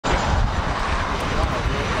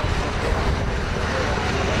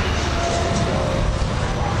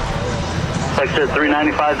Exit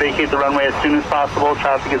 395, vacate the runway as soon as possible.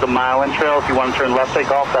 Traffic is a mile in trail. If you want to turn left,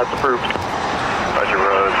 take off. That's approved. Roger,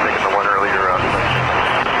 Rose. Taking the one earlier route.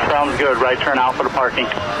 Sounds good. Right turn Alpha to parking.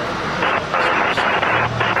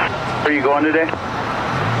 Where are you going today?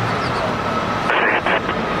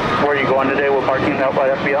 Where are you going today? We're parking out by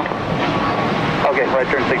FBL. Okay, right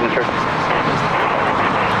turn signature.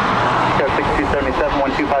 6277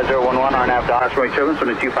 125011 RNAV to Osprey Turbines from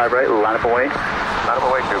the 25 right, line up away. Line up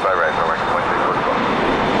away, 25 right, Norway 2644.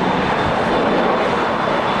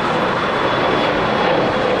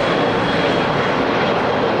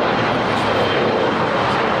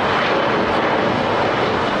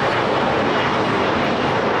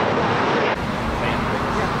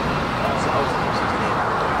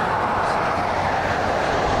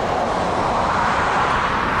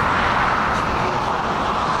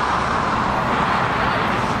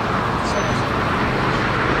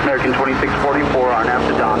 American 2644,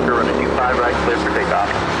 RNAV to Docker, run a 25 right, clear for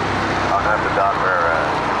takeoff. RNAV to Docker,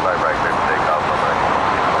 25 right, clear for takeoff.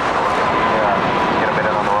 Get a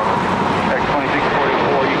minute on the road. American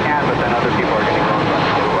 2644, you can, but then other people are going to go on run.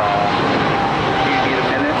 So, do you need a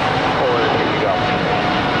minute, or can you go?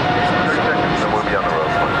 30 seconds, and we'll be on the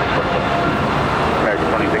road.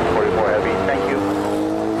 American 2644 Heavy, thank you.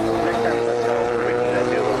 Next time, let's go. We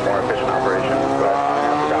can do a little more efficient operation. But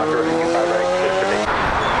RNAV to Docker, run a 25 right, clear for takeoff.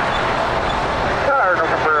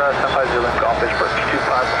 November 750 Lima Golf, Pittsburgh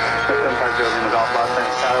 25. 750 Lima Golf, Los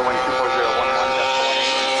Angeles, Tower, wind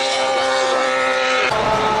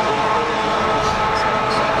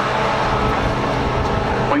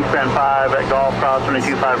 24011. Wingspan 5 at Golf, cross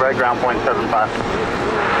 25 right, ground point 75.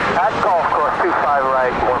 At Golf Course 25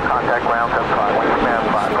 right, more contact ground 75, wingspan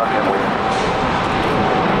 5, crossing wind.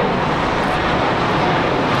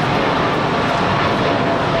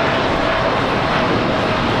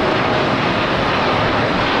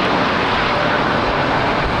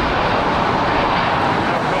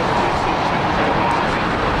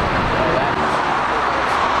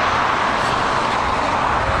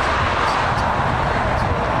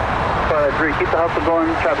 Keep the hustle going,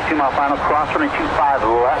 traffic 2 mile final, cross running 25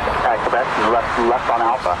 left at Quebec, and left on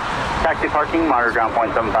Alpha. Taxi parking, monitor ground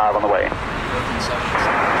point 75 on the way.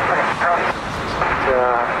 Parking.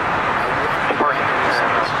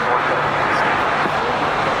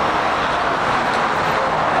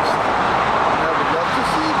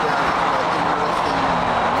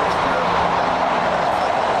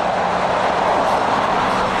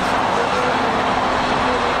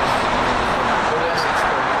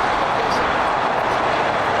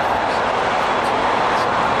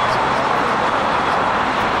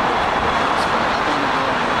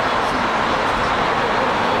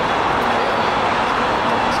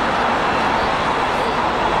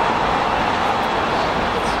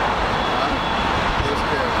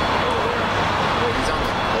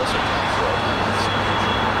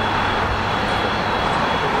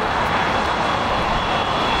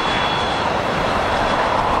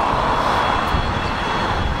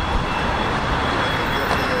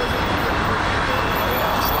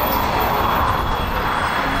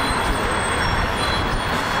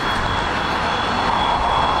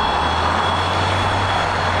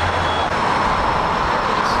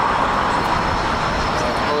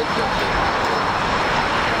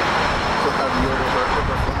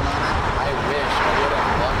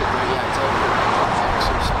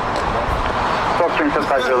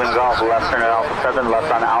 Golf, left turn at Alpha 7,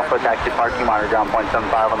 left on Alpha, taxi parking, monitor ground point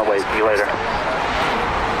 75 on the way. See you later.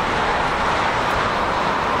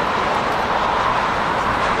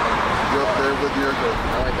 You up there with your go?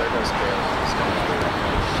 Oh, there goes Caleb. He's going to the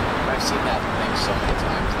range. I've seen that thing so many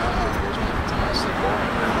times now. Here's me. It's honestly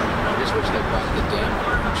boring. I just wish they brought the damn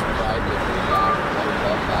pride with me back. I would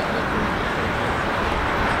love that.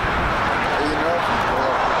 Well, you know, if you go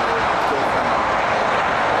up there, go kind of.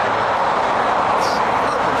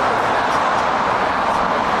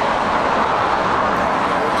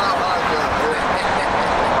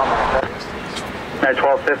 At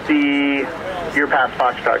 1250, you're past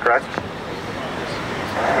Foxtrot, correct?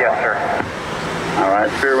 Yes, sir. All right,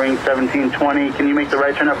 Spear Wing 1720. Can you make the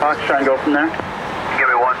right turn at Foxtrot and go from there? Give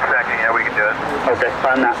me 1 second. Yeah, we can do it. Okay,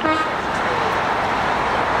 plan that.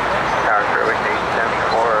 Tower Spear Wing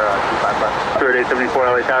 874, 25 left. Spirit 874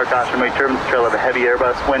 LA Tower, caution, make turbines, trail of a heavy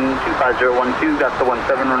Airbus, wind 25012, got the 17,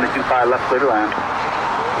 running 25 left, clear to land.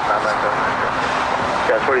 25 left,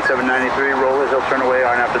 Got 4793, rollers, he'll turn away,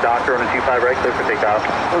 RNAV to Docker, running 25 right, clear for takeoff.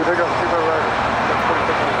 Oh, they got 25 right.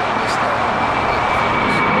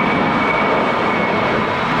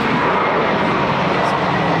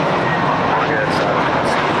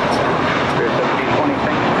 Spirit 1720,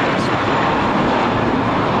 thank you.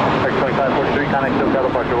 2543.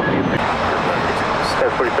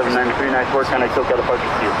 Nice work, kind of SoCal departure.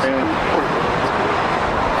 See you soon.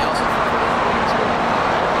 They also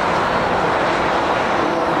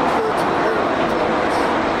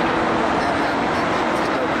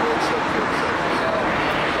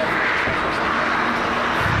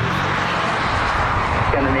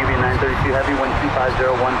Scandinavian 932 Heavy, 125.012,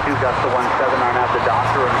 gust to 17, on out the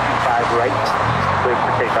doctor, on 25 right, clear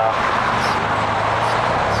for takeoff.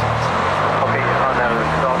 Okay, on the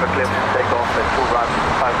Stalker clip, take off at 2 right,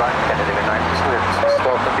 5 right, Scandinavian 932.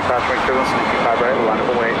 1250 crosswind crew, 25 right, line up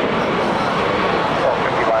away.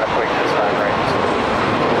 1250 line up, wait, this time right.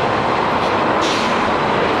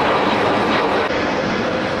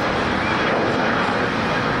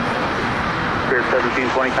 Spirit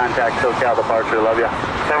 1720, contact SoCal departure, love ya.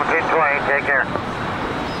 1720, take care.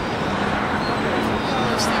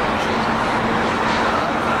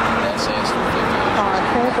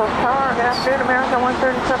 Central Tower, good afternoon, American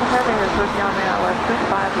 137 Heavy is with you on the outlet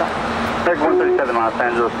 25 left. American 137 Los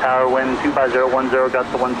Angeles Tower, wind 25010, gust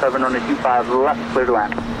to 17, runway 25 left, clear to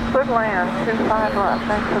land. Good land, 25 left,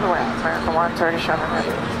 thanks for the wind, American 137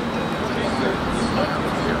 Heavy.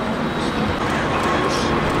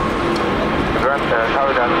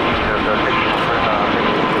 Tower down, 006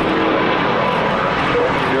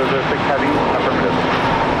 Heavy, affirmative.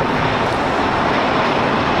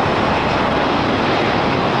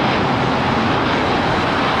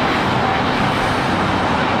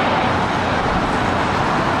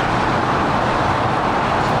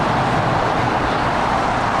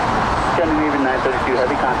 Scandinavian 932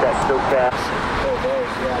 Heavy, contact SoCal. Oh,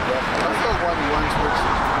 those, yeah, definitely. That's the one ones which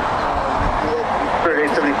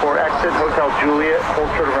Spirit 874, exit, Hotel Juliet, hold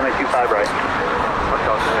short of runway 25 right.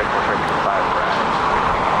 Hotel Juliet, 25 right.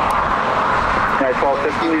 Yeah,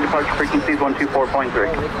 1250, new departure frequencies 124.3.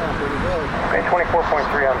 Okay,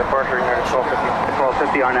 24.3 on departure, United 1250.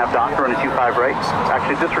 1250 RNAV doctor, runway 25 right.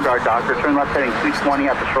 Actually, disregard doctor, turn left heading 220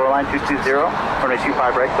 at the shoreline, 220, runway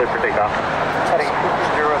 25 right, clear for takeoff. Heading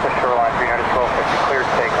 220 at the shoreline, United 1250, clear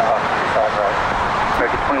to take off, 25 right.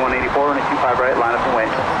 American 2184, runway 25 right, line up and wait.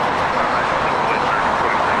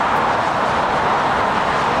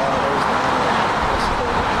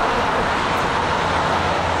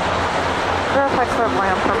 Verify clear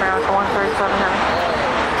land for American 137 Heavy.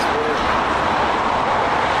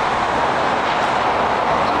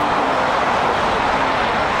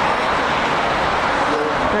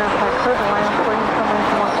 Verify clear land, please, for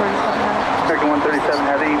American 137 Heavy. American 137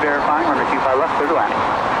 Heavy, verifying, runway 25 left, clear to land.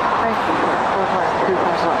 Thank you, sir. Clear land,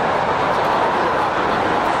 25 left.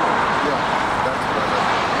 Yeah, that's what I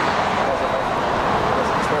like.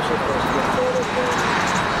 Especially for us to get photos there.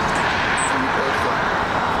 And you post them.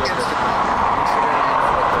 Instagram.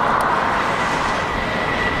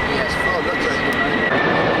 Yes, Oh, that's right.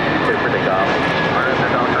 Clear for takeoff. RNAV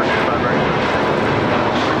doctor, 25 right.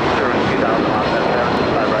 2000 Los Angeles,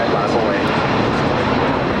 25 right, line up and wait.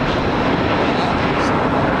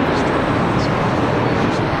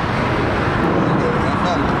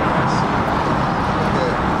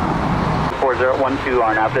 Okay. 4012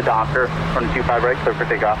 RNAV the doctor, runway 25 right, clear for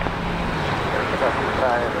takeoff.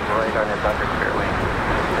 Right on your doctor, clear lane.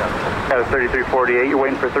 That was 3348, you're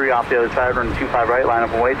waiting for 3 off the other side, runway 25 right, line up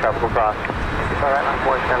and wait, traffic will cross. 25 right, on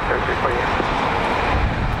 4, 10, 3348.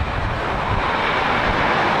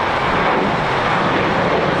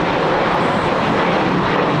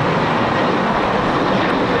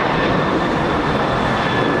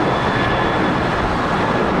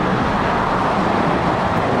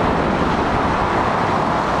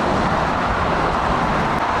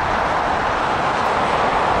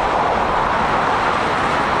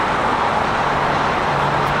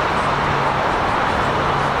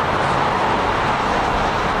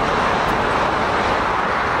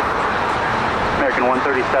 American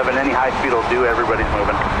 137, any high speed will do, everybody's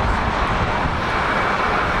moving.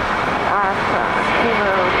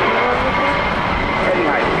 Kilo, Any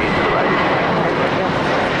high speed to the right.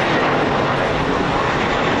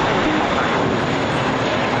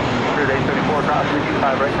 Spirit 874, cross the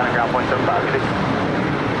 25 right, kind of ground point 75, good.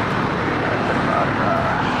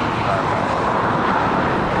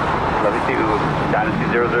 Love you too. Dynasty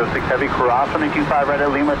 006 Heavy, cross on the 25 right at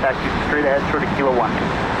Lima, taxi straight ahead, short of Kilo 1.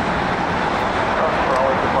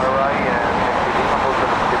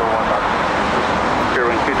 Spirit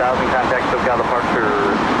Wind 2000, contact SoCal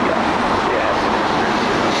departure. Yes.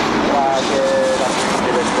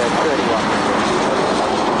 Did it at 31.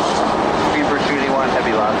 Beaver 281,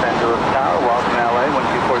 Heavy Los Angeles Tower, welcome LA,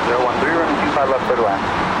 124013, running 25 left, clear to land.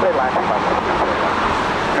 Clear land,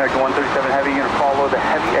 American 137 Heavy, you're going to follow the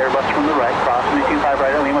heavy Airbus from the right, crossing the 25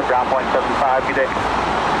 right at Lima, ground point 75, good day.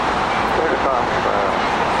 Clear to cross,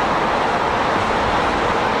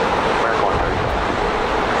 American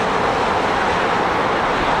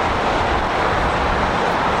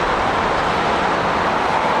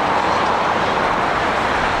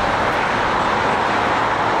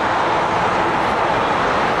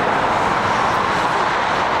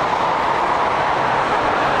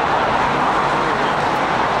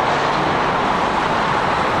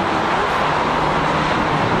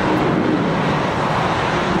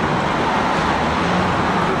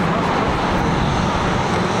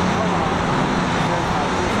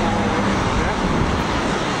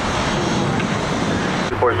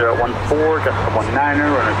 14014, just a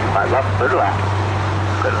 19er, runner 25 left, clear to land.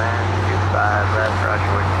 Clear to land, 25 left,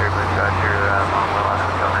 Roger, wind turbulence, Roger, long well on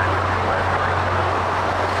Hotel 9, west.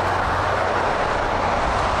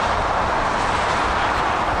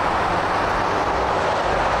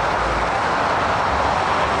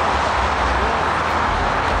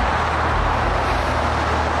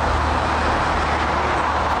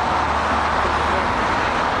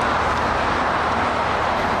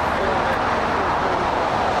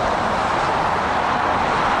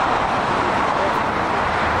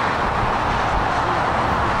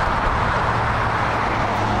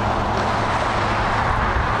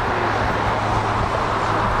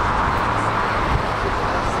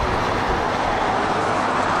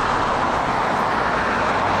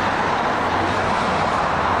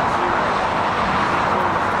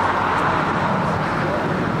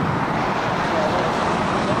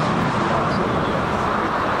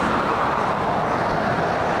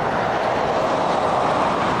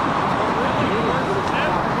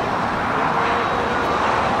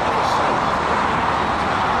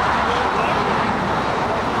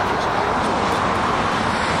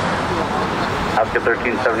 Oscar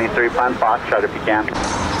 1373, plan Foxtrot if you can.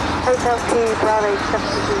 Hotel 2, Bravo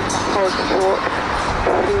 72, hold short,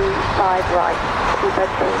 25 right, 2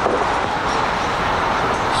 bedrooms.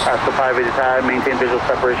 Oscar 585, maintain visual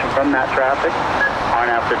separation from that traffic. On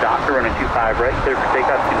after Doctor, running 25 right, clear for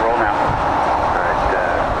takeoff, you can roll now. Alright,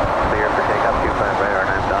 clear for takeoff, 25 right,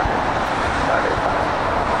 R9 Doctor.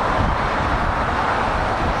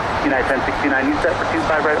 585. United 1069, you set for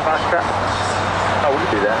 25 right at Foxtrot? Oh, we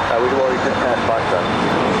can do that. We've already just passed Foxtrot.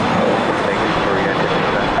 Thank you for your attention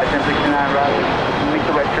to that. 1069, Roger. Make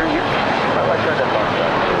the right turn here. I tried that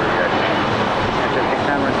Foxtrot.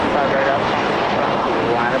 1069, run 25 right out.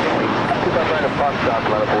 Line up and wait. 25 right at Foxtrot,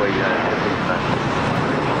 line up away, United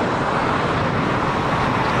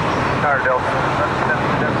 1069. Tower Delta,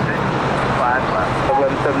 1177, 5 left.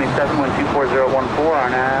 1177, 124.014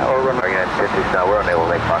 on or run. United 1069, we're unable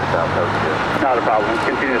to make Foxtrot, so it's good. Not a problem.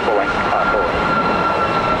 Continue to full length. Full length.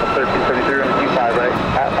 1373 on the 25 right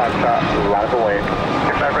at Foxtrot, line up away.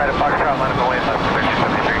 25 right at Foxtrot, line up away,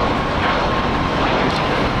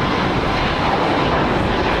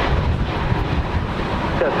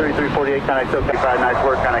 1373. Test 3348, connect to 55, nice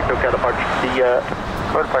work, connect to departure. The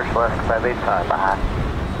Go to departure left, 585, behind.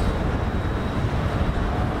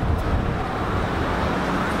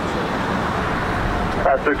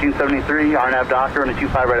 Pass 1373, RNAV Doctor, and a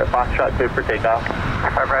 25 right at Foxtrot, clear for takeoff.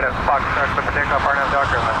 25 right at Foxtrot, clear for takeoff, RNAV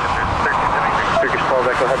Doctor, left 1373. Turkish 12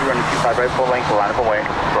 Echo Heavy, running 25 right, full length, line up away.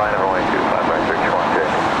 Line up away, 25 right, 31, good.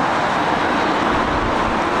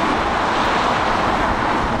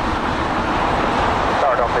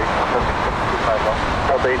 Tower Delta 1876, 25 left.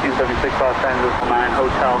 Delta 1876, Los Angeles 9,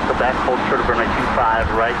 Hotel, Quebec, hold short of runway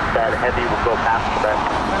 25 right, that heavy will go past Quebec.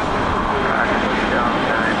 Roger, Hotel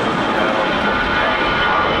 9, Hotel.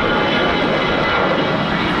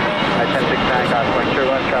 At 1069, got point sure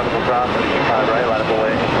left, traffic will drop, 25 right, line up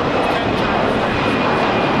away.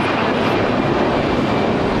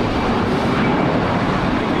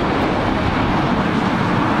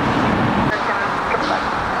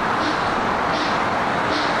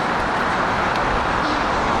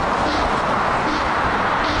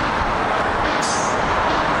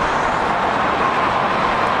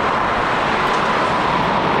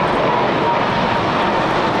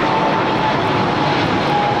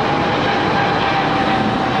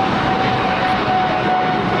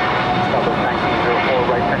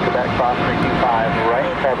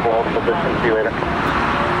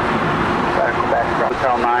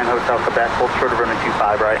 Hotel 9, Hotel Quebec, hold short of runway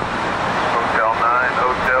 25 right. Hotel 9,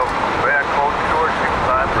 Hotel Quebec, hold short,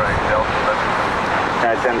 25 right, Delta 11.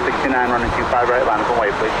 At 1069, running 25 right, line up and wait,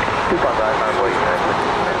 please. 25 right, line up away, United.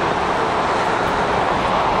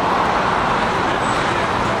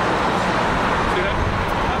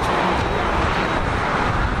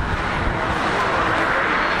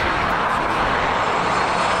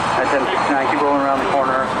 At 1069, keep rolling around the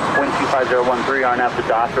corner, wind 25013, RNAV to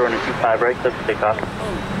Docker, running 25 right, clear for takeoff.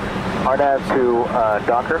 RNAV to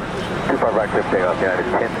Docker, 25 right, clear for takeoff, United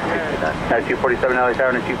 1069. At 247 LA Tower,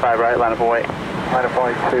 running 25 right, line up away. Line up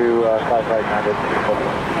away to 5 right, United 247.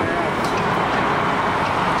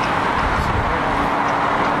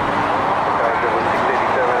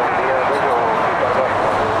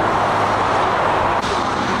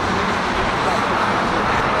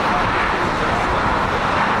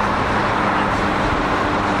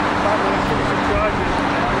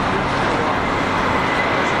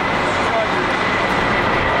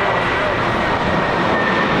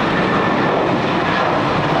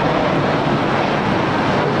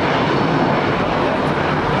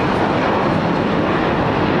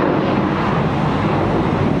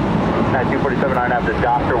 the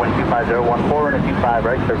doctor, wind 25014, and a 25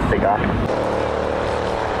 right, clear for takeoff.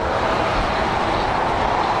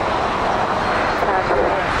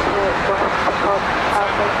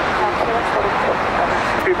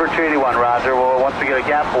 Super 281, roger. Well, once we get a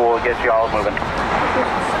gap, we'll get you all moving.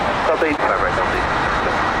 South 85 right, South 8.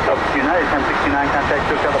 South United, 1069, contact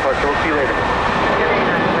to departure. We'll see you later.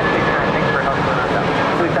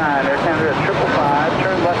 Blue time, Air Canada 555,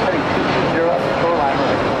 turn left heading 220 up the shoreline,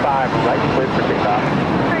 runway 5 right, clear for takeoff.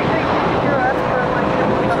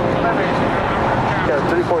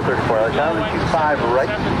 3434, let's down to 25 right,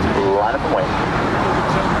 line up and wait.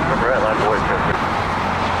 Remember that line up and wait.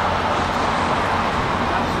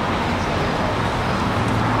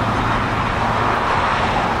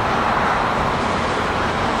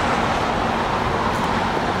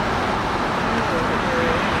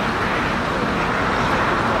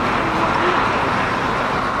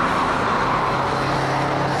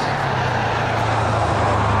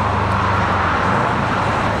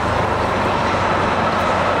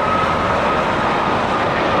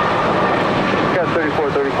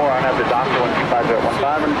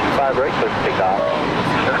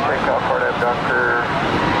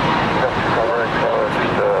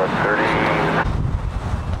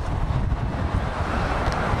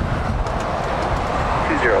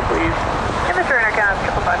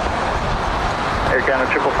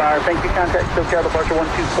 Thank you, contact SoCal departure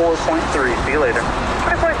 124.3. See you later.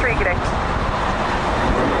 24.3, good day.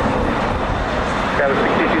 Travis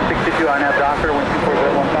 6262, RNAV Docker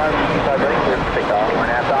 124.15, 125 right, clear for takeoff.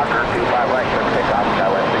 RNAV Docker 25 right, clear for takeoff.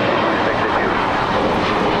 Skywest 6262.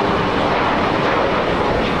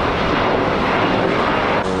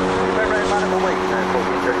 Right, line up and wait.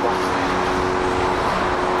 1431.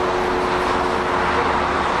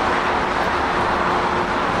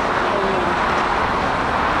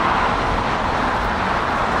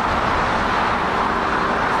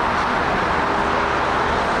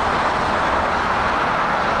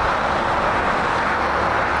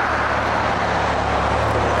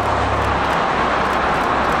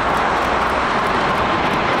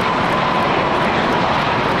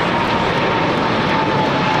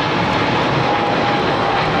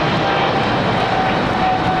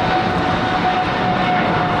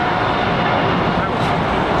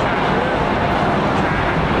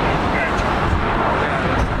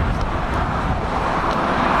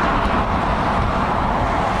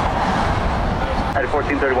 At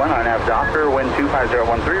 1431, RNAV Docker, wind 25013,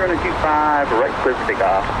 runway 25 right, clear for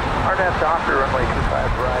takeoff. RNAV Docker, runway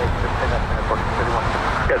 25 right, just pin up at 1431.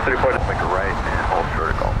 Yes, 34. Make a right and hold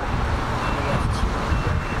vertical.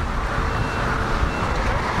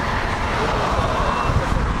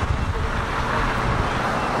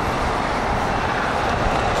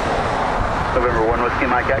 November 1 Whiskey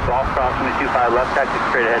Mike at Golf Cross, runway 25 left, taxi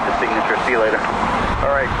straight ahead to signature. See you later.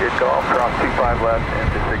 All right, good Golf Cross 25 left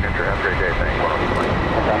into signature. Have a great day. Thanks.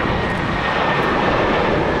 Okay.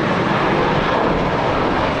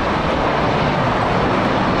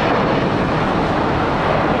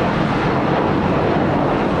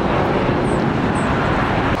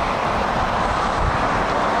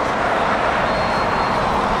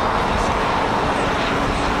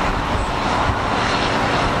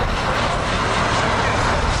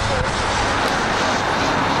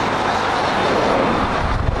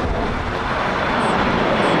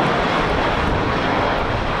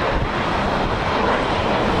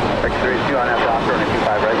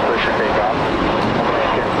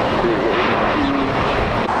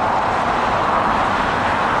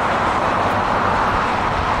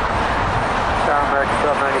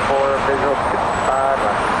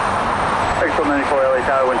 Axel 94 LA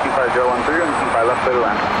Tower 125.013 and 25 left clear to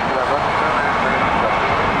land.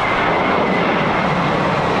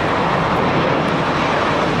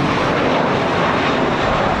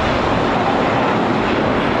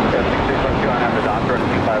 Yeah, 6612 on after Docker and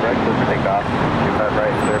 25 right clear for takeoff. 25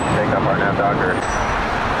 right clear for takeoff, RNAV Docker.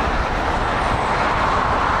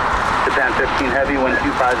 Japan 15 heavy, wind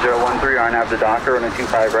 25013, RNAV to Docker and a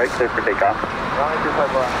 25 right clear for takeoff.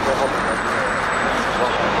 25 left.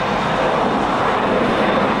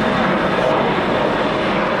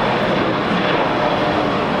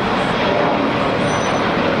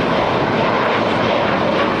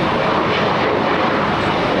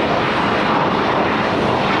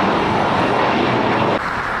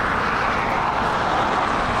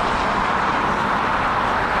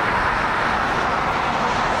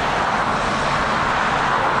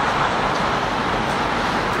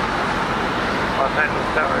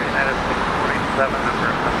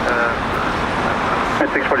 At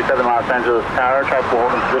 647 Los Angeles Tower, traffic will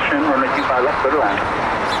hold in position, runway 25 left, clear to land.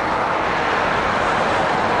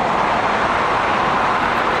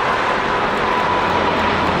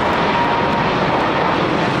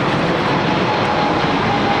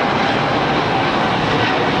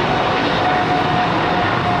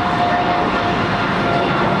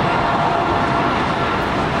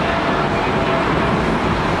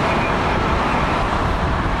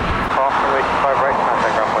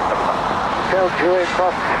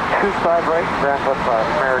 25 right, ground left 5,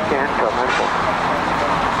 American, Club 94.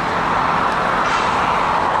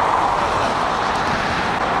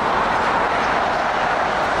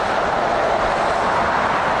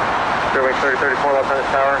 Runway 3034 left on the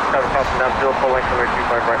tower, traffic crossing downfield, full length, runway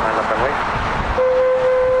 25 right, line left runway.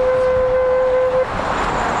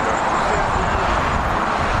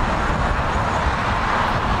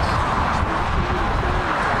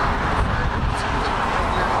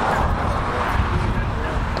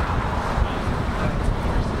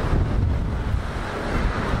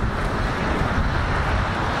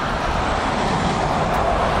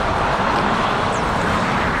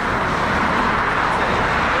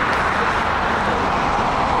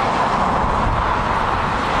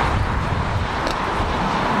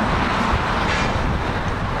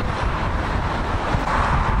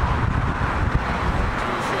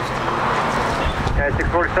 Okay,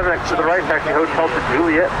 647 next to the right, taxi hotel to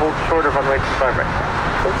Juliet, hold short of runway 25 right.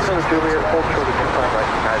 Hotel to Juliet, hold short of 25 right,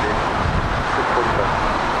 United, 647.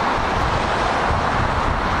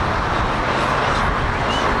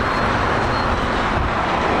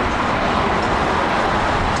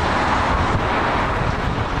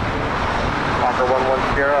 Fokker 11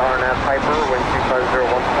 Sierra, RNAV Piper, wind 25014,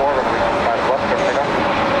 runway 25 left, for takeoff.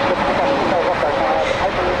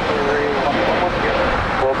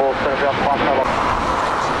 Global center drop, Fokker.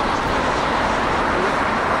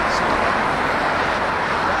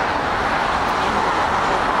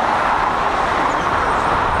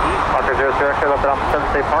 Fokker 06, left at Alpha 7,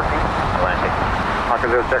 stay parking. Atlantic. Fokker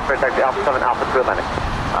 06, right taxi Alpha 7, Alpha 2 Atlantic.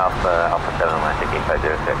 Alpha 7 Atlantic,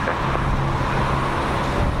 8506, sir.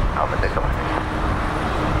 Alpha 6 Atlantic.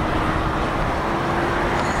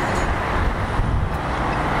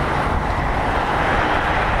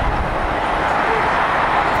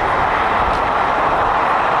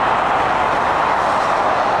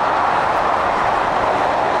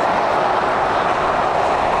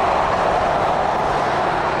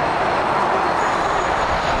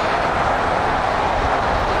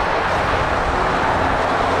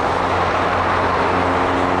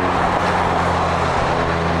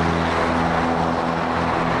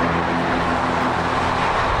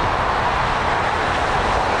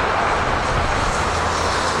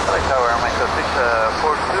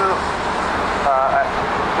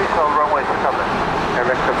 Please hold runway 6 Air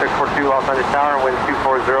Mexico 642 Los Angeles Tower, wind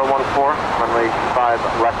 24014, runway 5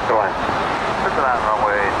 left to land. This is on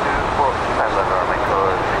runway 24, left Air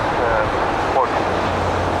Mexico 642.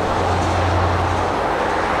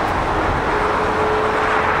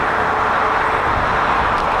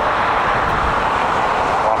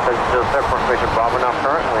 Los Angeles Air Formation Bravo now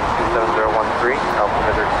current, wind 27013,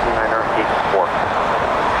 altimeter 2984.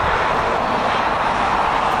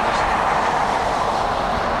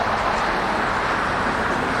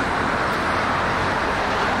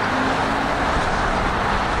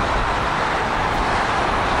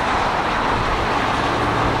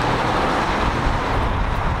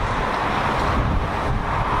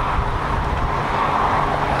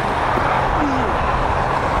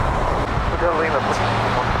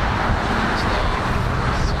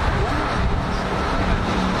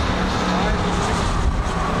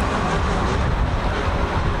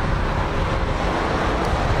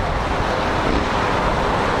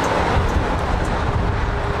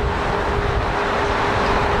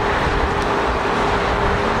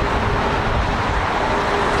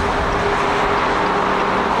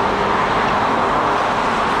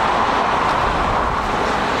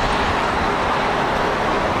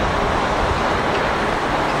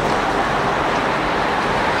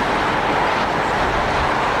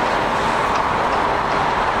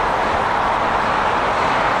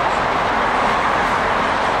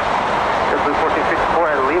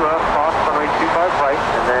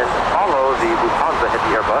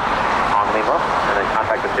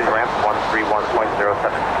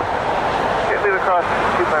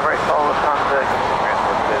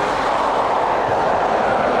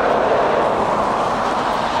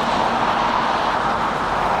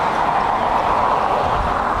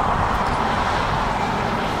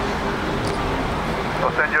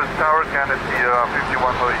 Los Angeles Tower, Canada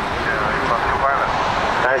 5108, from 2 pilot.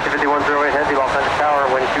 5108 heavy, Los Angeles Tower,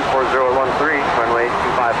 wind 24013, runway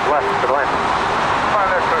 25 left to the land.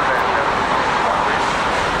 Pilot, for land.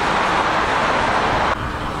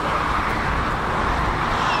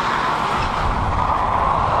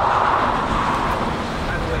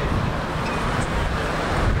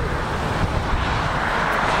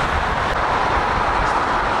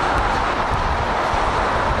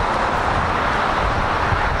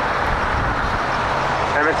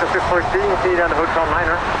 So 642, you can see you down to Hotel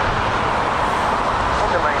Niner.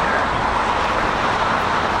 Hotel Niner.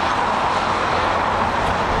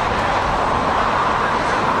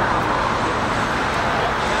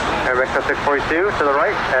 642 to the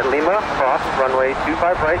right at Lima, cross, runway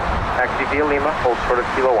 25 right, taxi via Lima, hold short of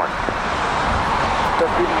Kilo 1.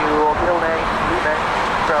 Continue Kilo 9, Lima,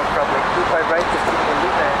 from runway 25 right, continue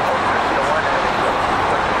Lima, hold short Kilo 1,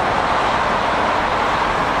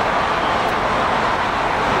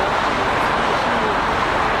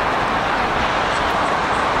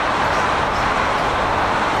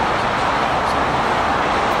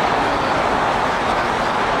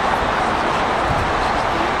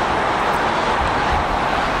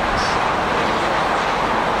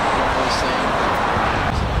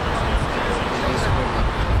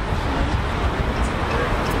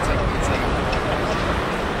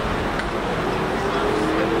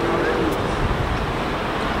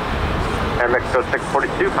 and Mexico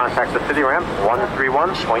 642, contact the city ramp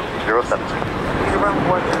 131.07. City ramp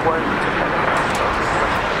 131.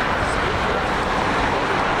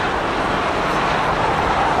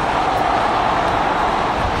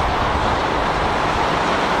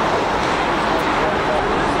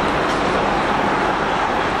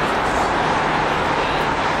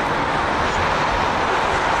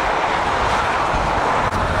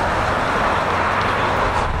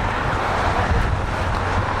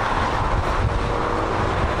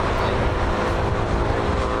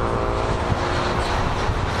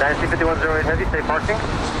 Dynasty 5108 Heavy, stay parking.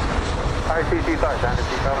 ICC 5,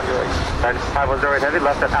 Dynasty 508. Dynasty 5108 Heavy,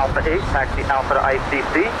 left at Alpha 8, taxi Alpha to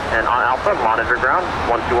ICC, and on Alpha, monitor ground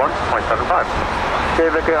 121.75.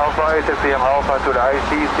 Quebec Alpha 8, 6 p.m. Alpha to the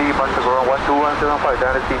ICC, monitor ground 121.75,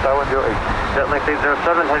 Dynasty 5108. Jetlink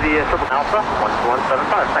 807 Heavy, triple Alpha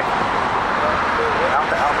 121.75, thanks.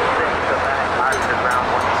 Alpha 6, so monitor ground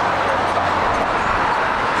 121.75.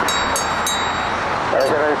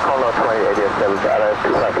 Condor 2080 at 7,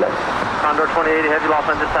 Condor 2080 Heavy, Los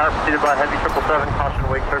Angeles Tower, preceded by Heavy 777, caution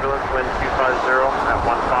wake turbulence, wind 250 at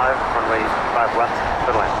 15, runway 5 left,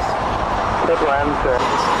 good lands. Good lands, I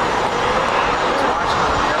was watching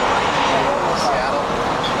on the airplane in Seattle,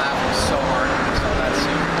 laughing so hard when I saw that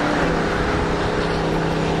scene.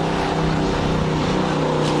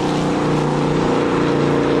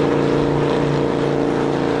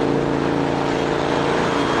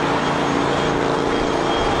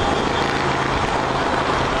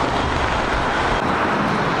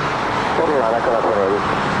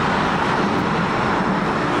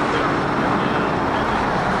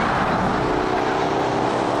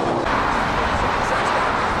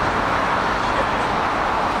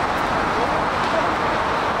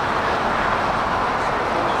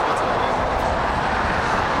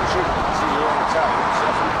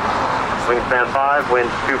 Wingspan 5, wind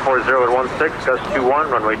 240 at 16, gust 21,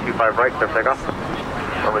 runway 25 right, clear takeoff.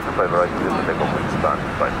 Runway 25 right, clear for takeoff, wingspan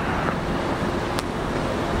 5.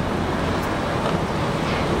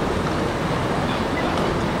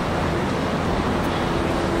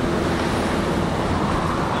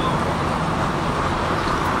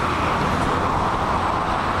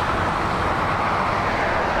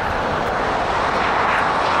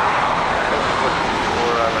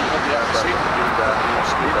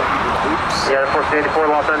 Yeah,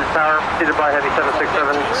 1484 Los Angeles Tower, preceded by Heavy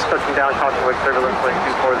 767, touching down, caution wake turbulence, wind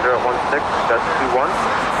 240 at 16, gust 21,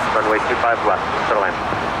 runway 25 left, clear land.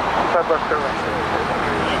 25 left, clear land.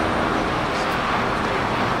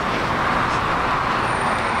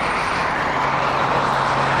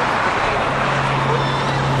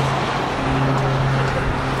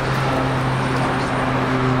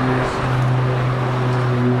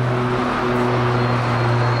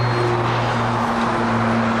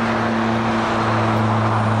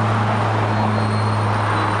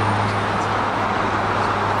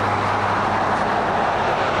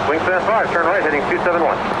 Wingspan 5, turn right, heading 271.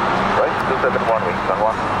 Right, 271, wingspan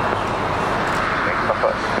 1. Wingspan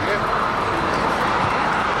 5.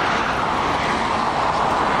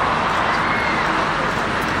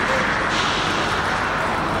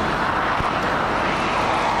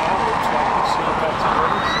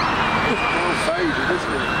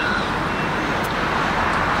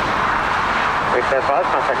 Wingspan 5,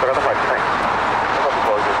 contact the other flight, thanks.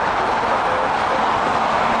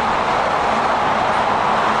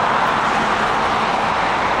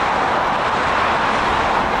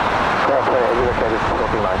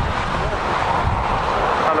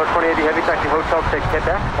 Condor 2080 Heavy, taxi hotel, take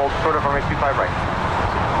Quebec, hold short of runway 25 right.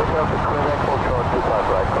 Quebec, hold short 25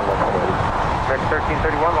 right, Condor 2080. Next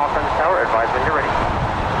 1331, Los Angeles Tower, advise when you're ready.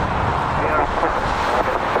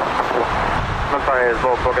 I'm sorry, I was a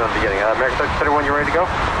little broken at the beginning. American 1331, you ready to go?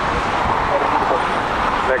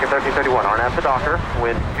 American 1331, RNAV to Docker,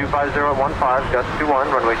 wind 250 at 15, gust 21,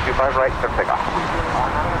 runway 25 right, clear takeoff.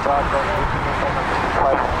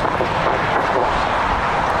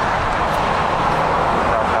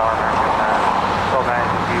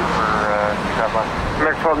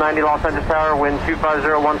 American 1290 Los Angeles Tower, wind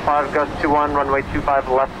 25015, gust 21, runway 25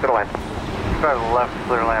 left, clear to land. 25 left,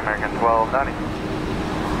 clear land, American 1290.